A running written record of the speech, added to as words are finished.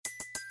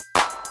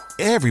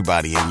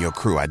Everybody in your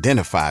crew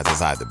identifies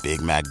as either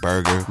Big Mac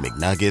Burger,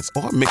 McNuggets,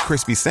 or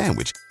McCrispy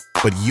Sandwich.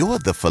 But you're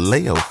the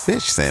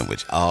Filet-O-Fish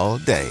Sandwich all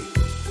day.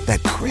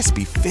 That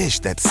crispy fish,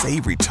 that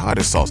savory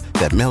tartar sauce,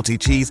 that melty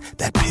cheese,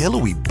 that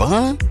pillowy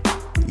bun.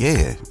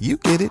 Yeah, you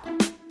get it.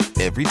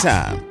 Every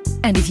time.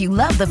 And if you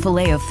love the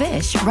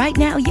Filet-O-Fish, right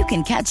now you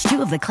can catch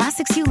two of the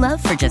classics you love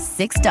for just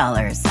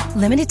 $6.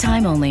 Limited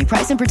time only.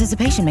 Price and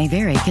participation may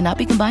vary. Cannot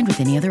be combined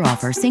with any other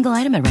offer. Single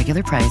item at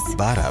regular price.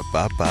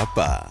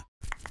 Ba-da-ba-ba-ba.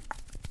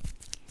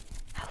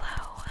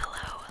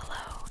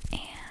 Hello,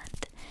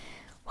 and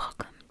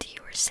welcome to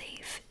your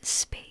safe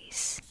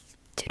space.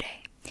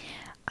 Today,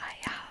 I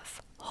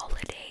have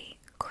holiday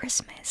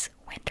Christmas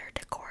winter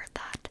decor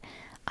that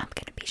I'm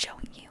going to be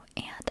showing you,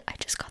 and I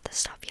just got this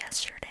stuff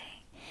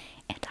yesterday,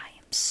 and I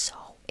am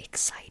so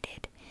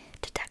excited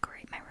to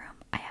decorate my room.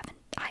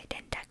 I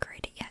didn't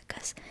decorate it yet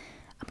because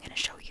I'm going to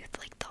show you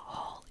like the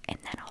haul, and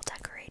then I'll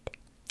decorate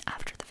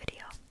after the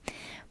video.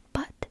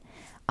 But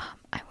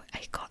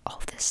I got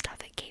all this stuff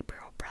at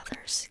Gabriel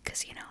Brothers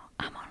because, you know,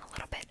 I'm on a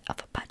little bit of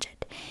a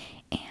budget,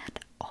 and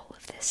all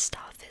of this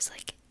stuff is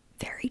like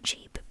very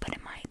cheap, but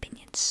in my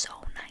opinion so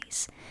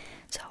nice.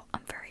 So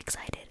I'm very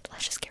excited.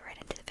 Let's just get right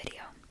into the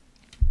video.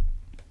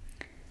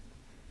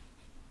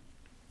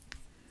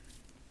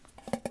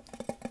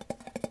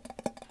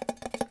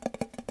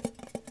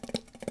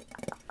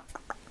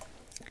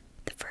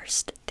 The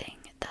first thing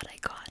that I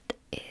got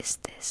is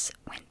this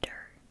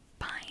winter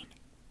pine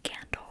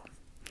candle.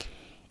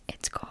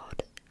 It's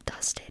called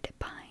Dusted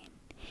Pine,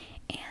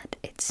 and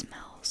it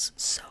smells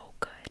so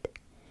good.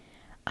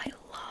 I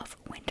love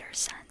winter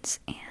scents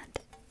and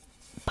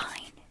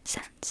pine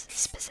scents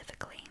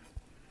specifically.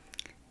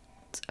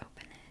 Let's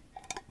open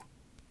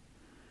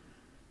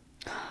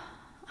it.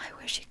 I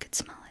wish you could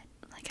smell it.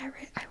 Like,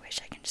 I wish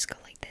I can just go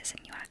like this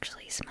and you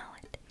actually smell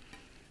it.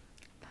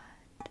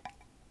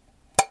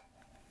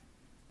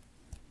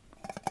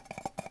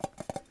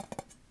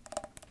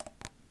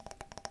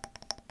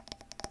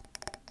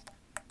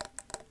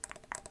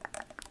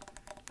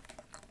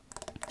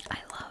 I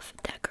love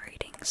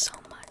decorating so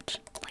much,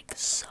 like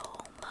so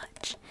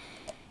much,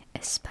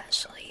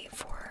 especially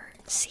for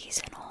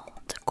seasonal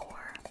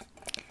decor,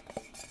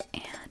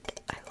 and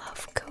I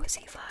love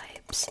cozy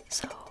vibes,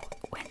 so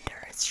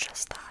winter is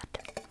just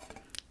that,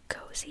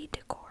 cozy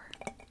decor.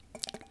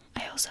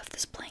 I also have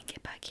this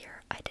blanket back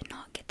here. I did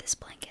not get this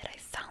blanket, I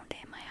found it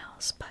in my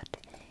house, but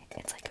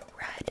it's like a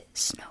red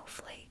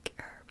snowflake,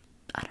 or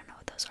I don't know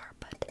what those are,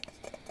 but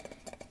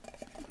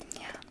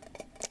yeah,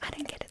 I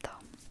didn't get it though.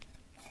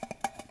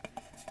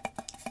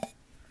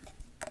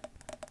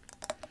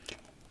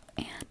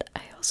 And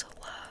I also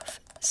love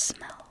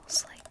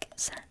smells, like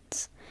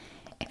scents.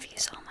 If you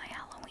saw my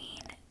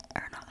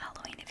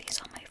if you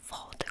saw my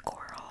fall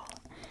decor haul,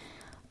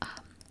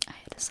 I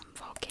had some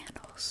fall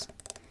candles,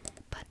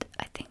 but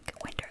I think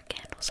winter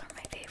candles are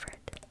my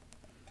favorite.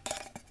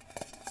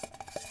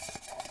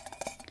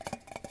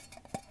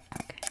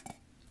 Okay,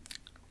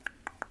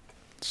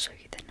 let's show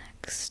you the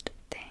next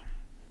thing.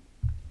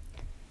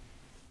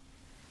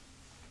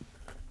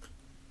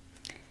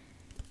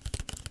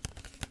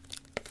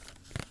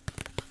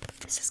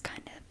 This is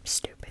kind of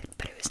stupid,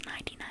 but it was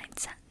 99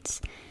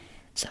 cents.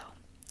 So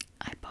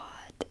I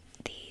bought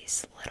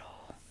these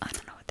little, I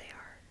don't know what they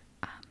are,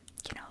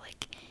 you know,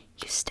 like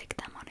you stick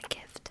them on a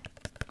gift.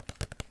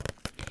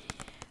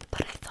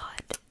 But I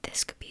thought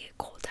this could be a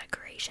cool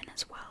decoration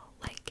as well.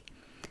 Like,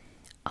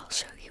 I'll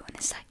show you in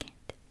a second,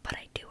 but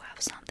I do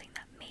have something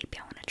that maybe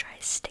I want to try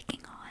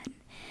sticking on.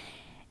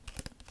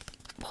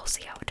 We'll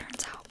see how it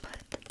turns out, but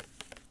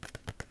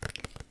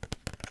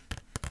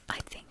I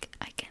think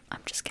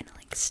I'm just gonna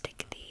like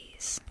stick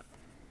these,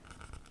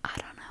 I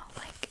don't know,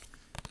 like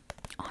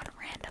on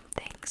random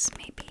things,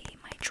 maybe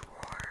my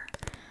drawer,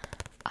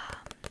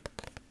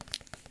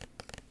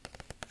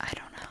 I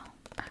don't know,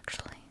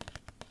 actually.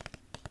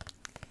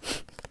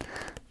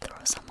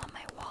 Throw some on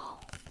my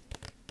wall.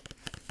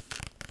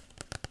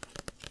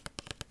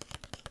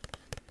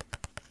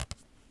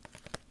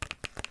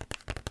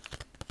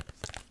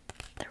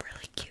 They're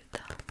really cute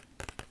though.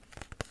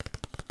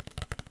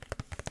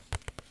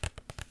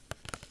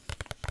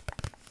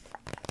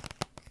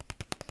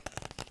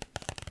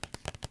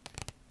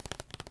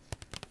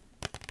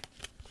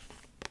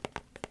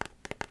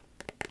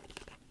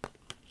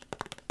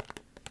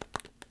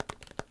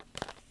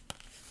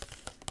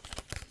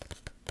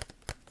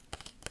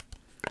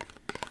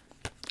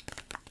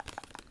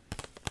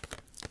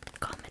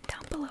 Comment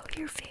down below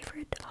your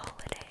favorite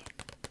holiday.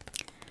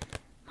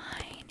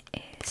 Mine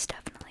is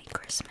definitely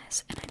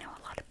Christmas, and I know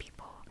a lot of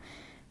people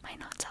might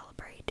not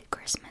celebrate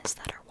Christmas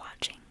that are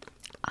watching,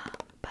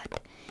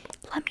 but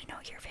let me know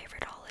your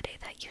favorite holiday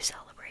that you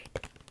celebrate,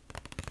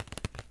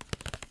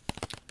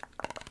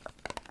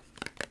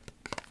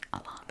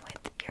 along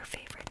with your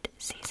favorite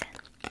season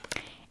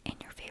and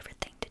your favorite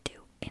thing to do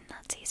in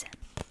that season.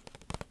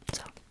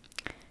 So,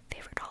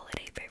 favorite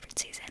holiday, favorite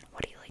season,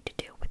 what do you like to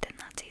do within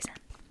that season?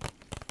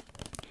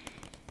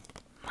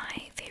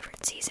 My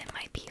favorite season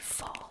might be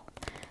fall,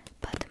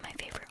 but my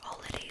favorite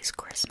holiday is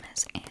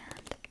Christmas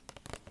and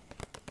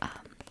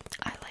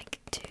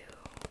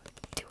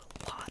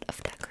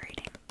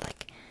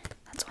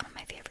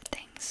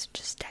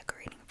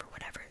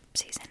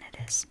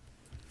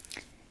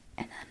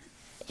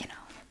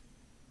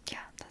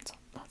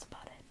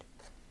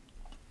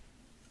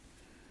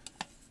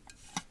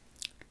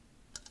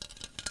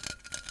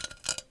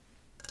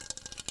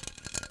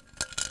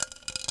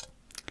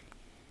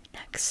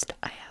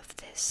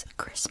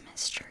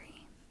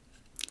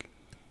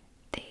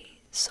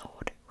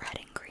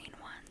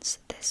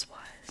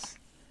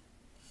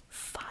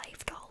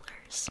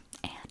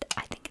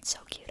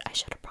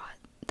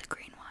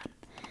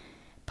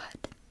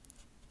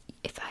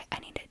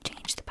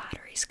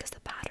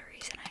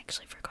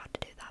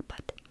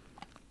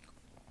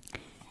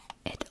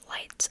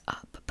lights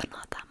up, but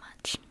not that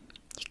much.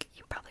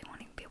 You probably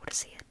won't even be able to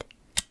see it.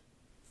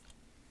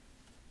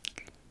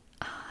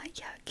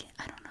 Yeah,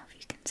 I don't know if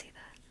you can see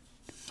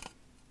that.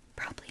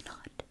 Probably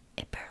not.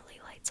 It barely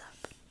lights up,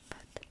 but...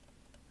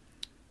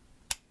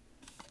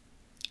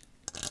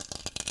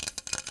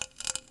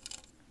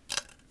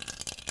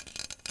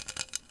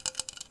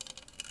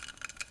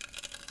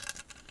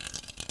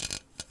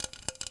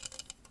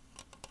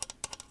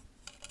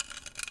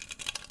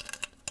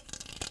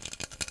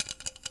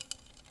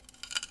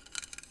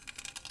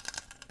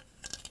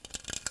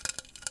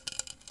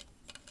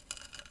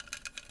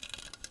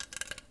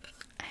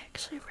 I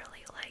actually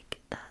really like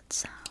that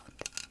sound.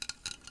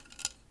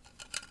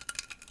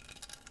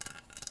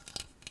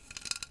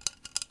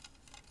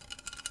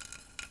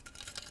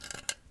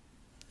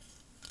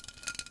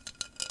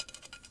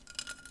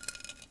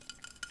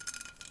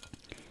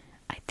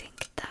 I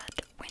think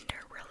that winter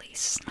really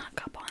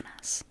snuck up on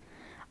us.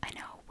 I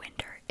know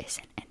winter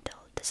isn't until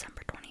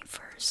December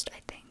 21st,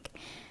 I think,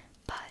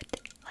 but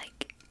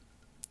like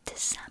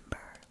December,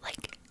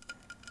 like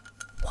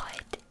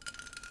what?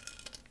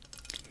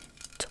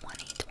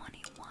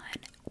 2021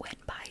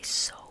 went by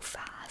so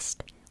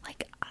fast.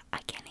 Like I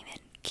can't even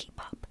keep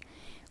up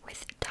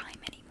with time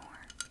anymore.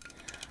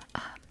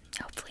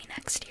 Hopefully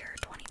next year,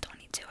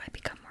 2022, I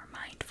become more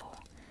mindful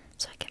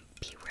so I can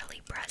be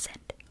really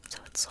present, so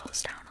it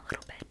slows down a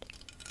little bit.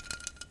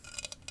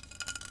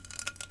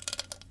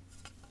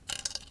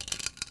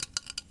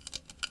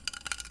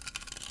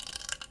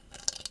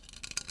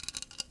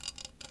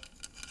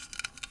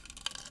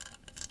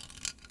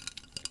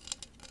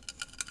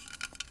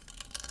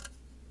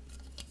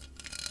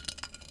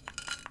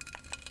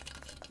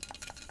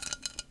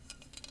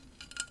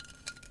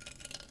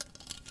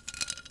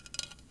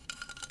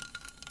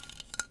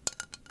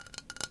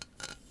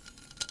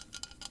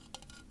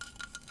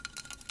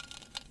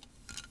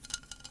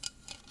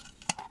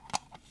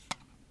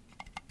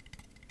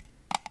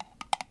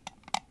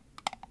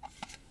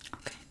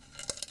 Okay.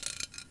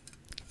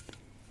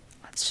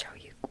 Let's show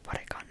you what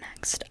I got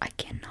next. I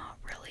cannot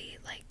really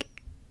like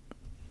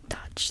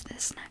touch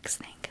this next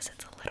thing because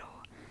it's a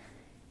little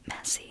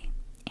messy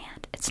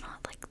and it's not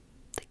like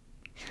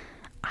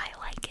I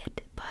like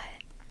it, but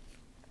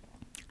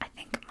I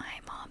think my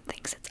mom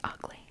thinks it's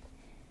ugly,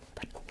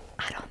 but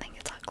I don't think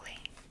it's ugly.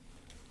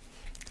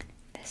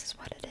 This is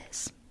what it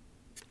is.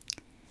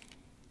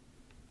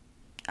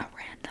 A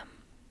random,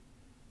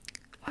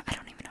 well, I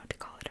don't even know what to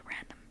call it, a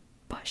random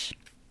bush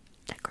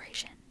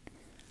decoration.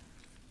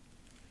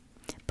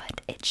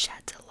 But it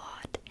sheds a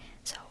lot,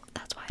 so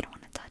that's why I don't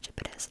want to touch it,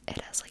 but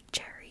it has like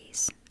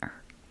cherries,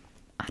 or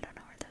I don't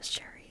know, are those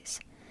cherries?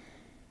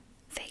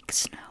 Fake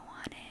snow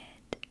on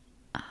it.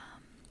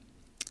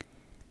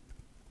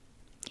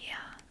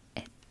 Yeah,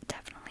 it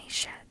definitely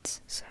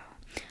sheds, so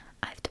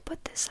I have to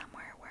put this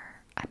somewhere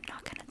where I'm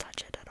not gonna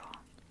touch it at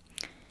all.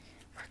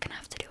 We're gonna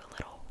have to do a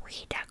little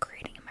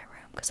redecorating in my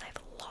room because I have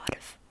a lot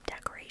of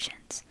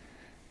decorations.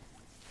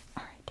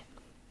 Alright,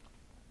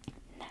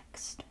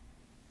 next.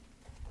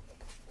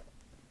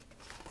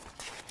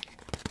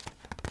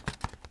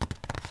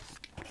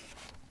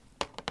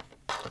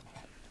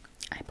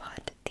 I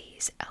bought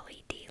these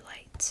LED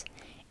lights,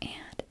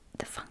 and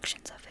the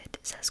functions of it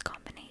says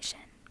combination,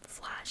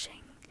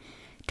 flashing,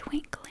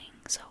 twinkling,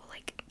 so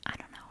like, I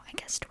don't know, I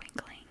guess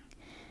twinkling.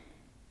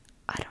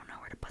 I don't know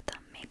where to put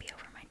them, maybe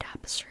over my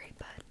tapestry,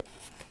 but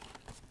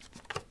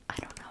I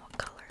don't know what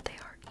color they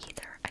are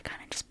either. I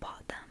kind of just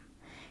bought them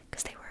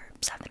because they were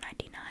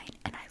 $7.99,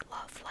 and I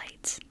love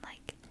lights.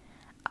 Like,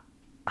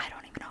 I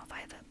don't even know if I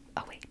have a,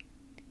 oh wait,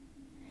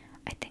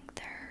 I think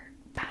they're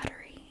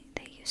battery,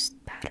 they use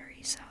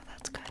battery, so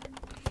that's good,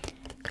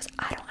 because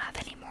I don't have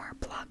any more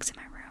plugs in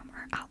my room,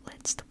 or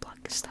outlets to plug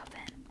stuff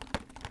in.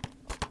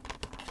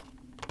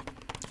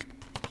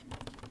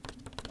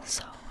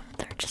 So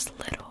they're just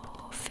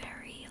little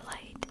fairy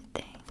light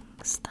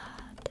things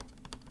that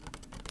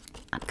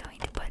I'm going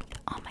to put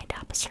on my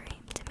tapestry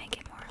to make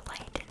it more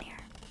light in here.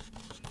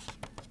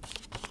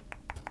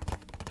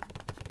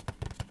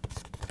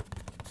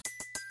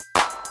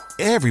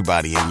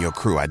 Everybody in your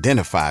crew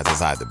identifies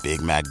as either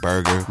Big Mac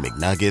Burger,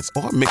 McNuggets,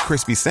 or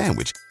McCrispy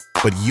Sandwich.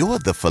 But you're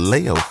the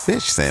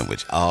Filet-O-Fish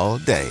Sandwich all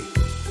day.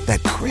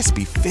 That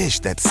crispy fish,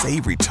 that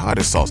savory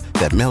tartar sauce,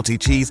 that melty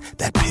cheese,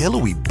 that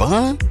pillowy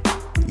bun.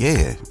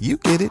 Yeah, you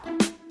get it.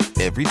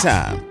 Every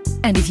time.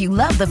 And if you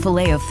love the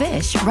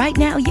Filet-O-Fish, right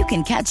now you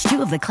can catch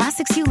two of the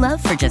classics you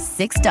love for just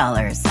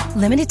 $6.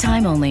 Limited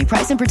time only.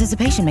 Price and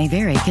participation may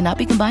vary. Cannot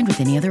be combined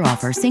with any other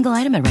offer. Single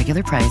item at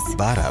regular price.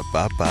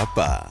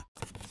 Ba-da-ba-ba-ba.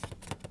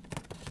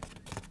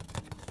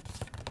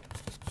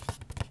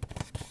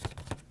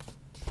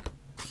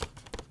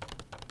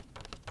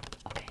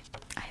 Okay,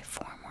 I have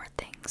 4 more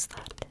things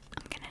that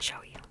I'm gonna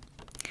show you.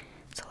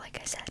 So like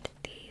I said,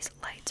 these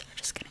lights are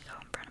just gonna go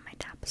in front of my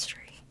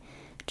tapestry.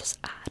 Just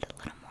add a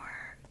little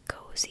more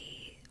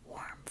cozy,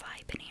 warm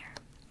vibe in here.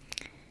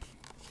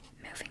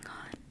 Moving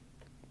on.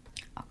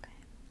 Okay.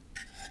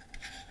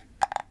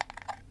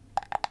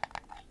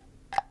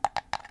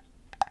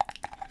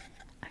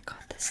 I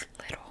got this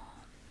little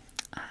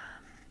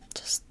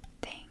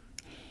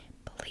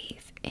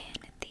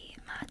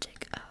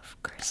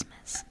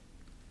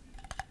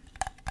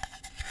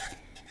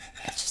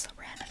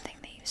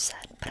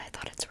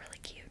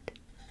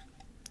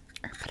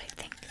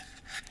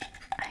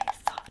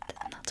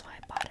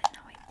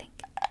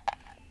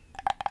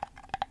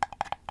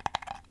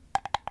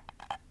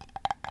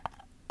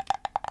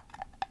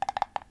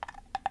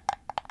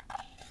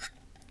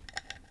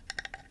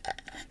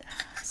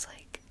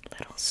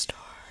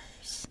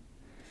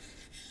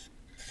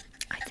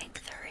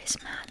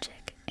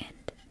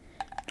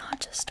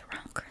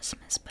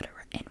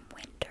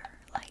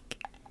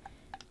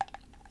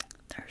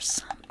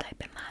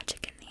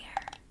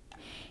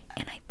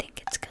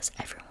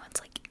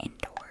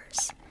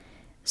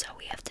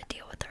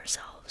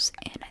candles,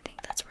 and I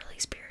think that's really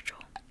spiritual.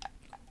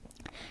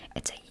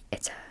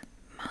 It's a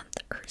month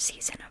or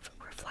season of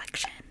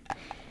reflection,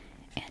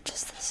 and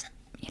just this,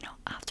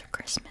 after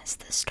Christmas,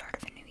 the start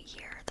of a new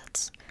year.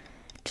 That's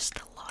just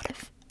a lot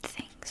of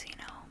things,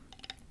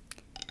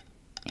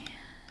 And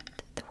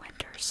the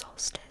winter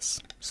solstice,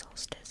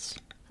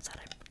 is that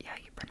how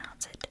you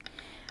pronounce it?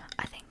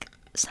 I think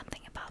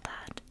something about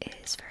that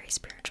is very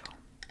spiritual,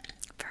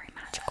 very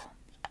magical.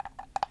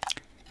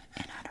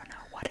 And I don't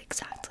know what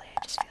exactly,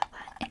 I just feel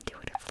that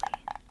intuitively.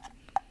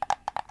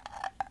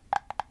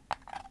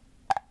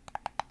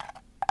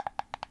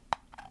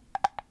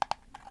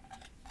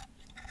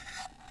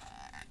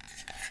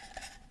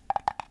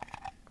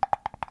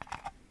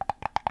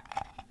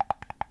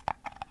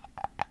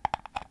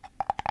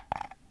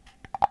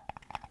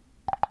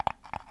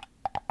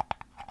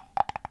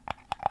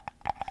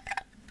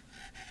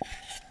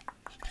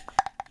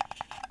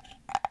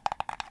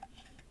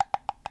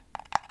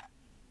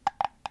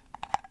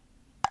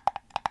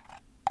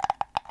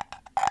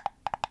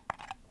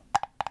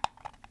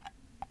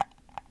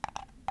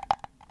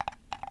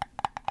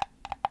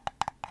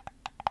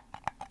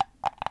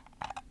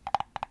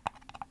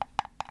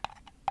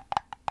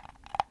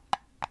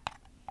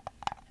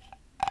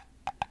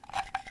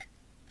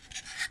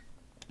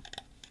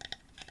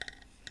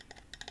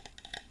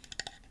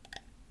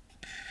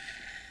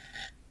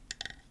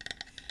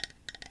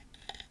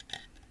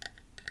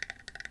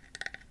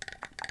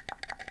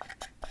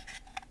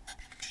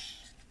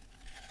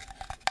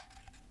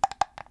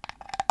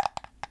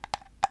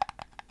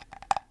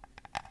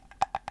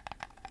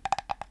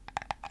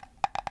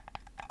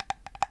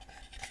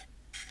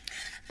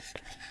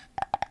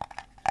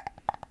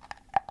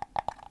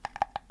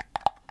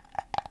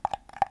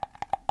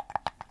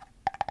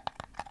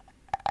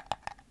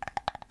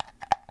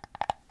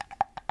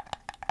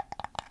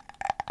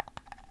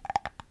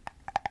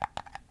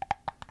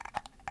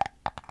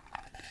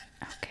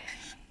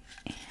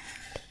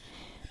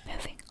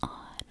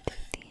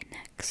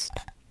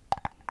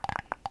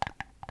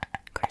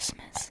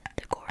 Christmas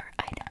decor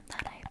item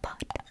that I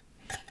bought.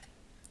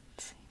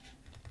 Let's see.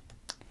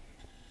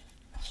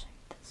 I'll show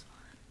you this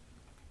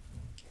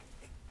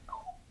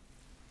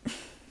one.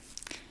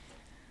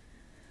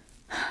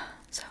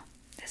 So,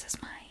 this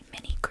is my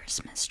mini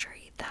Christmas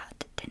tree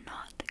that did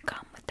not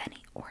come with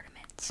any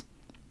ornaments.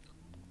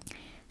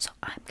 So,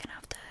 I'm gonna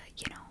have to,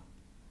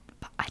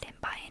 I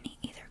didn't buy any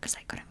either because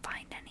I couldn't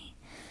find any.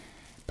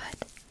 But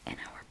in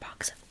our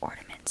box of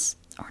ornaments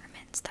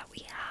that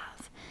we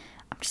have,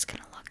 I'm just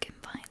gonna look and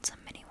find some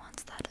mini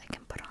ones that I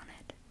can put on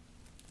it.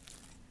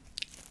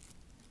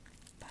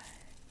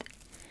 But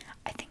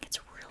I think it's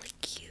really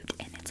cute,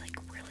 and it's like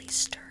really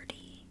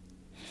sturdy,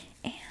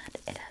 and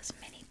it has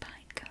mini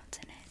pine cones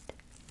in it.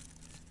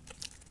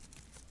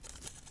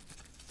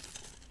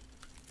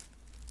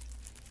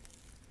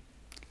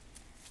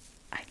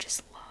 I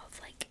just love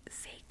like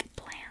fake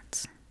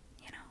plants,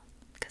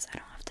 because I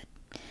don't have to,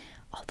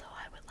 although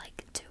I would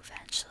like to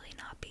eventually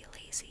not be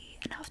lazy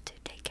enough to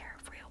take care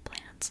of real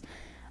plants.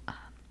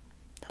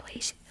 The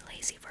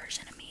lazy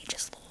version of me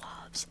just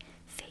loves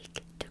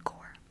fake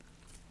decor,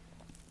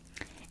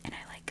 and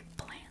I like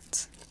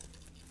plants.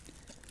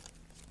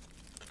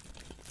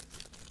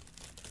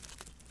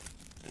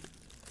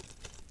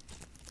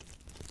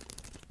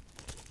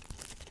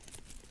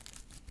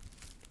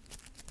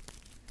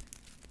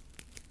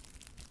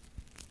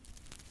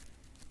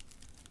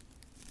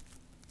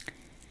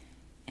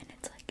 And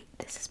it's like,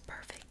 this is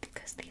perfect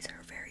because these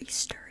are very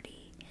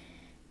sturdy.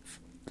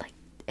 Like,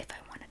 if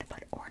I wanted to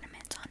put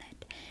ornaments on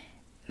it.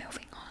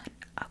 Moving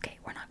on. Okay,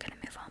 we're not gonna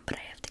move on, but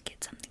I have to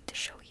get something to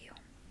show you.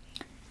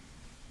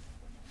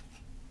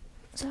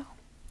 So,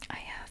 I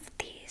have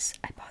these.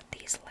 I bought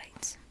these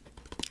lights.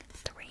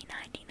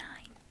 $3.99.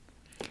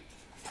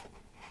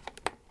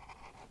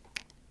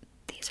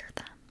 These are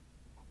them.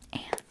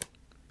 And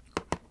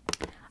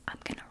I'm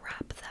gonna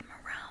wrap them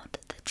around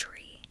the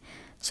tree.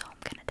 So I'm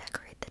gonna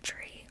decorate the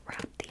tree,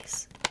 wrap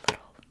these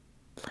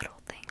little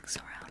things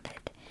around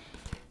it,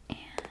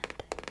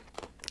 and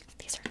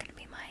these are gonna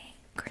be my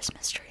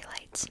Christmas tree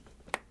lights.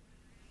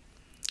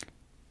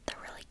 They're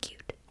really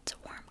cute. It's a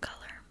warm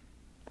color.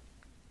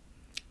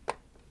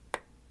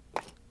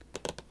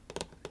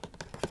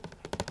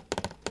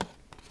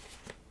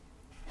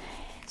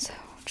 So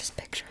just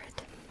picture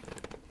it.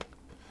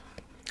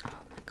 Oh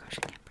my gosh,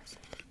 I can't press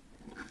it.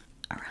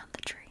 Around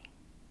the tree.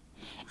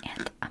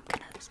 And I'm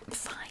gonna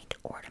find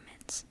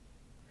ornaments.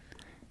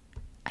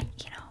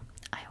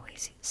 I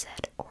always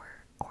said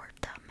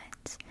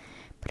ornaments,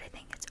 but I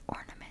think it's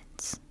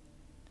ornaments.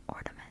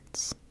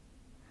 Ornaments.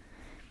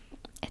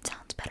 It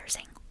sounds better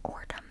saying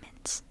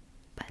ornaments,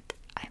 but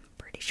I'm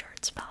pretty sure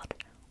it's spelled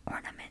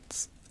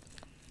ornaments.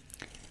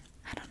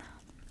 I don't know.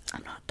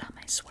 I'm not dumb,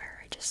 I swear.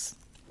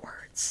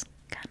 Words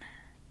kinda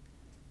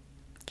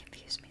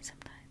confuse me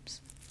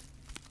sometimes.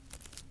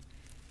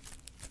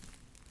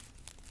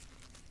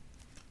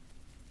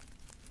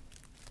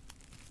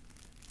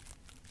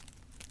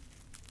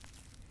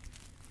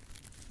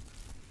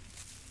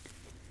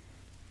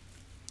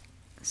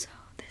 So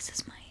this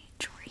is my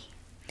tree,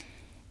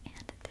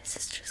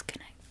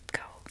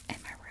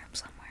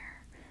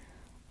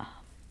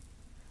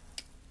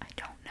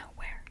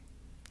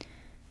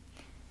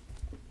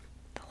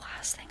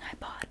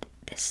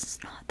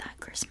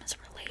 Christmas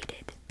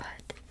related,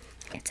 but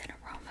it's an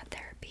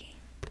aromatherapy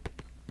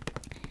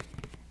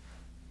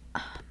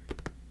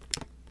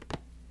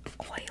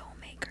oil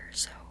maker.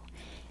 So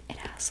it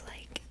has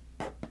like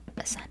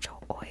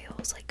essential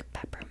oils like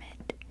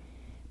peppermint,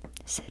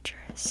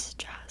 citrus,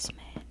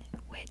 jasmine,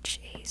 witch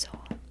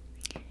hazel,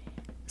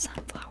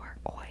 sunflower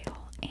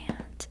oil,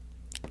 and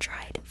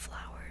dried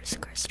flowers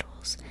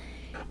crystals,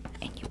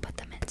 and you put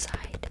them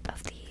inside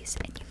of these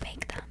and you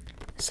make them.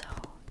 So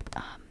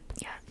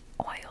yeah,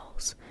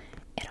 oils.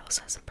 It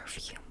also has a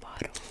perfume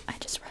bottle. I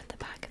just read the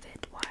back of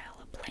it while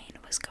a plane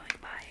was going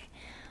by.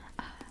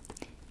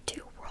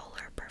 2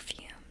 roller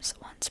perfumes,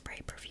 1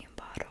 spray perfume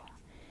bottle,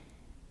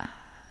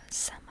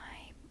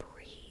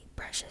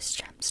 semi-precious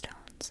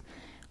gemstones,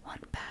 1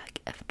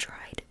 bag of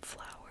dried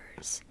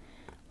flowers,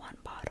 1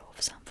 bottle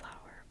of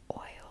sunflower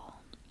oil,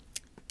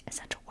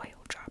 essential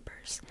oil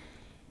droppers,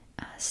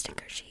 a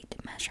sticker sheet,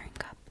 measuring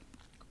cup,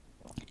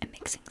 a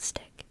mixing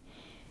stick,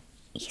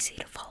 easy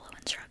to follow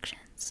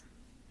instructions.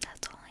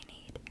 That's all I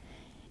need.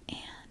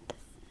 And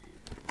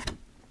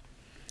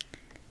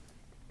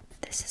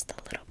this is the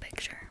little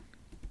picture.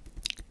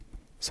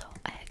 So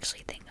I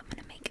actually think I'm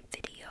gonna make a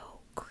video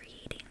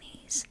creating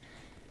these.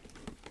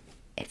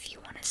 If you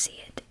want to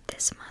see it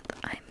this month,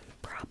 I'm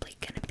probably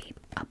gonna be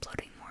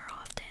uploading more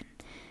often.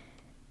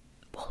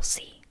 We'll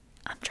see.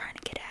 I'm trying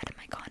to get ahead of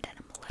my content.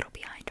 I'm a little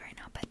behind right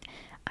now, but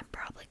I'm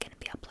probably gonna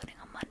be uploading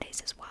on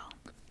Mondays as well,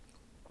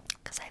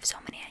 because I have so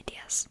many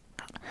ideas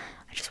that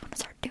I just want to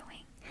start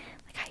doing.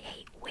 Like, I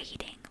hate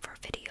waiting for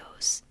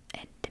videos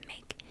and to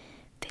make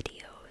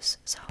videos.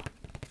 So,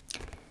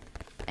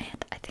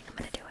 and I think I'm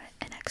gonna do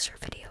an extra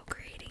video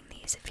creating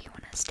these. If you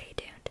want to stay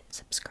tuned,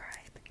 subscribe.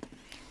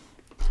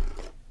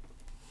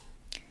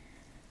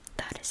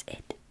 That is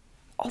it.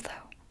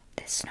 Although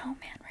this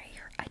snowman right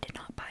here, I did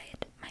not buy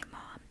it. My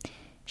mom,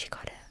 she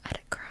got it at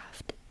a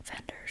craft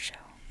vendor show,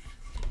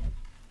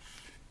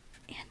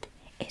 and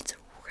it's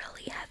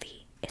really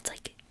heavy. It's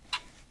like,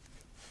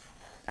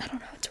 I don't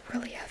know, it's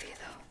really heavy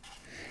though,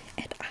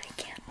 and I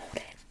can't hold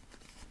it,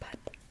 but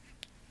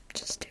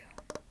just do.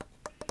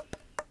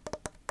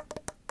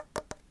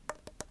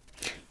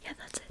 Yeah,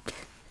 that's it.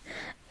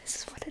 This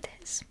is what it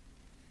is.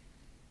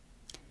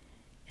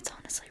 It's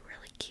honestly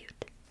really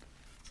cute,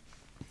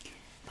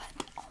 but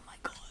oh my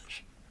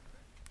gosh,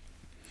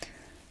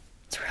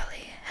 it's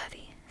really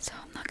heavy, so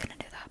I'm not gonna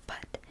do that.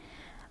 But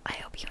I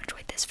hope you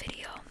enjoyed this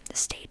video.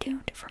 Stay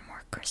tuned for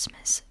more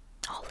Christmas,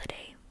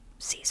 holiday,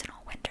 seasonal,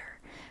 winter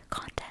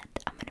content.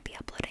 I'm gonna be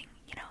uploading,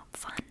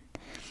 fun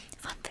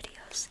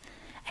videos.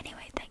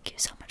 Anyway, thank you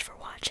so much for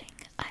watching.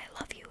 I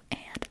love you,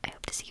 and I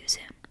hope to see you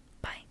soon.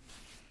 Bye.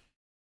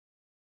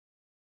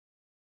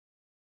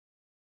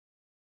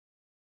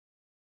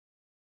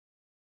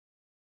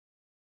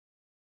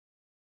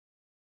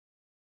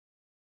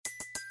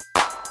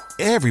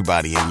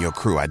 Everybody in your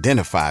crew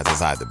identifies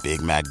as either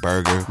Big Mac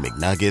Burger,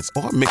 McNuggets,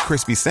 or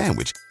McCrispy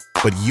Sandwich.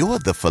 But you're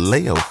the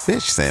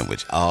Filet-O-Fish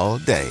Sandwich all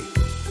day.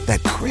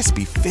 That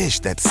crispy fish,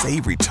 that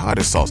savory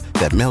tartar sauce,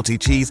 that melty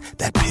cheese,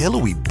 that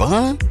pillowy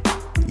bun.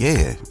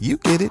 Yeah, you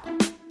get it.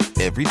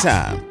 Every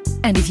time.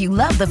 And if you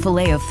love the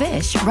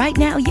Filet-O-Fish, right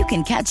now you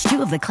can catch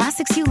 2 of the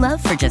classics you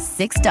love for just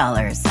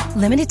 $6.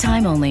 Limited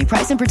time only.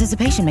 Price and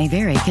participation may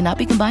vary. Cannot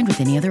be combined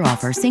with any other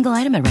offer. Single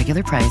item at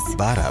regular price.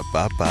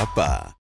 Ba-da-ba-ba-ba.